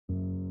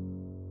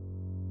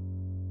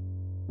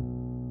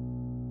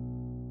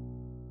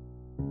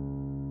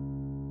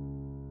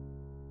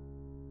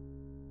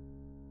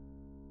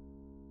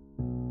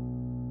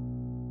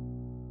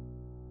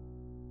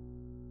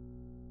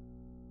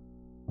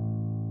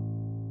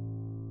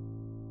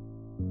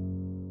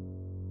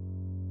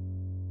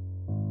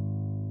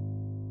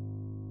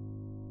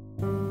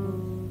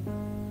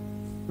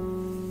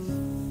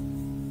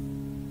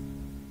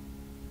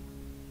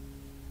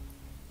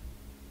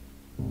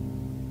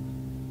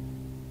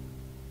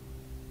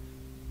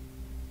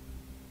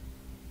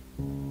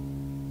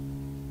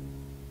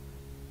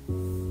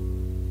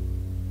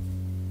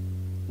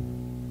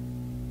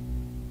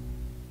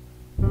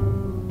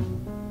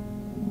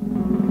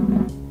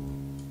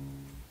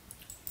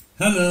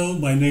Hello,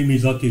 my name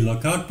is Attila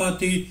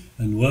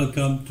and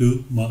welcome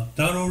to my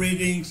tarot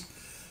readings.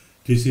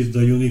 This is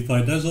the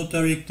Unified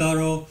Esoteric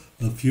Tarot.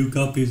 A few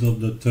copies of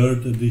the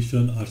third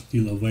edition are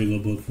still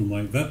available through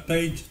my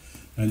webpage,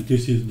 and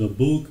this is the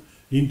book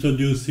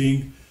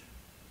introducing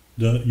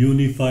the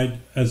Unified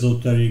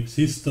Esoteric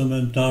System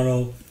and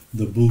Tarot,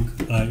 the book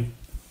I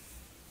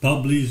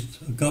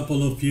published a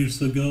couple of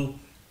years ago,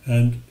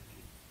 and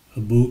a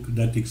book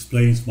that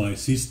explains my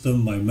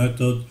system, my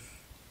method,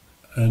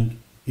 and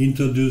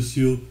introduce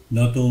you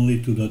not only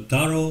to the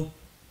tarot,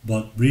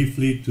 but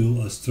briefly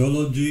to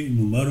astrology,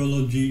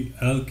 numerology,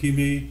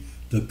 alchemy,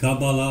 the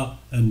Kabbalah,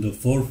 and the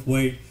fourth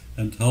way,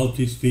 and how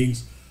these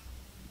things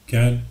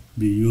can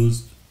be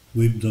used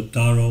with the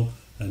tarot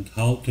and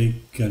how they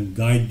can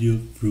guide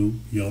you through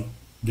your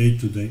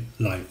day-to-day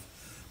life.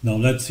 Now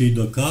let's see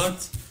the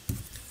cards.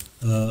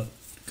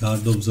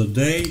 Card of the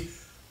day.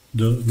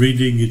 The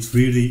reading is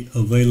really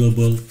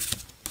available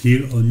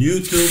here on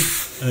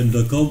YouTube, and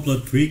the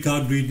complete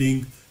 3-card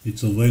reading,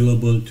 it's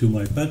available to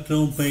my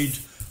Patreon page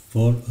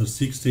for a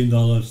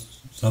 $16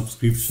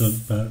 subscription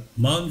per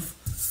month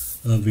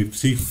with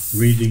 6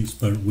 readings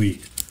per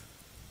week.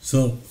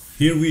 So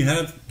here we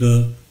have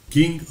the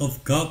King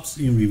of Cups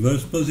in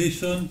reverse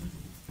position,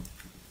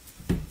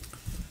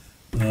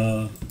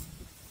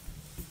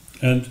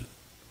 and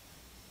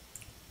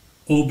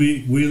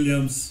Obi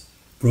Williams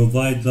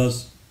provides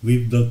us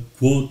with the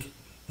quote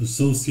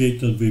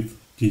associated with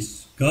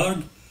this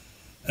card: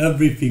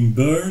 "Everything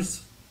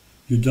burns,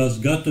 you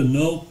just got to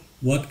know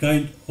what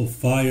kind of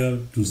fire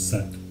to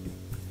set."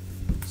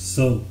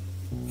 So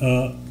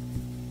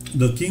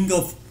the King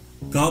of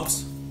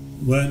Cups,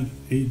 when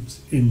it's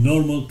in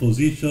normal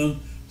position,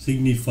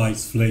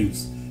 signifies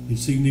flames. It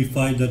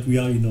signifies that we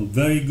are in a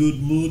very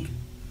good mood,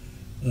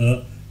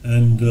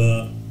 and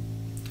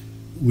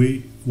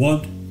we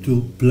want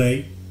to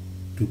play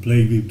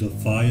with the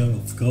fire,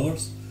 of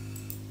course.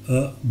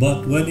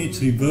 But when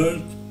it's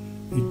reversed,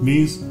 it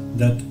means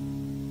that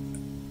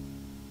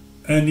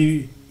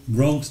any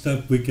wrong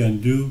step we can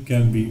do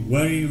can be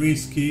very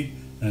risky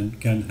and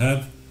can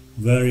have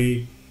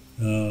very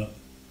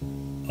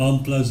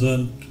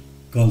unpleasant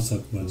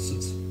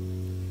consequences.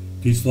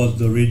 This was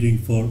the reading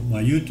for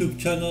my YouTube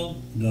channel.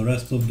 The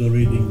rest of the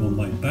reading on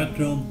my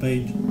Patreon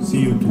page.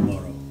 See you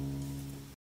tomorrow.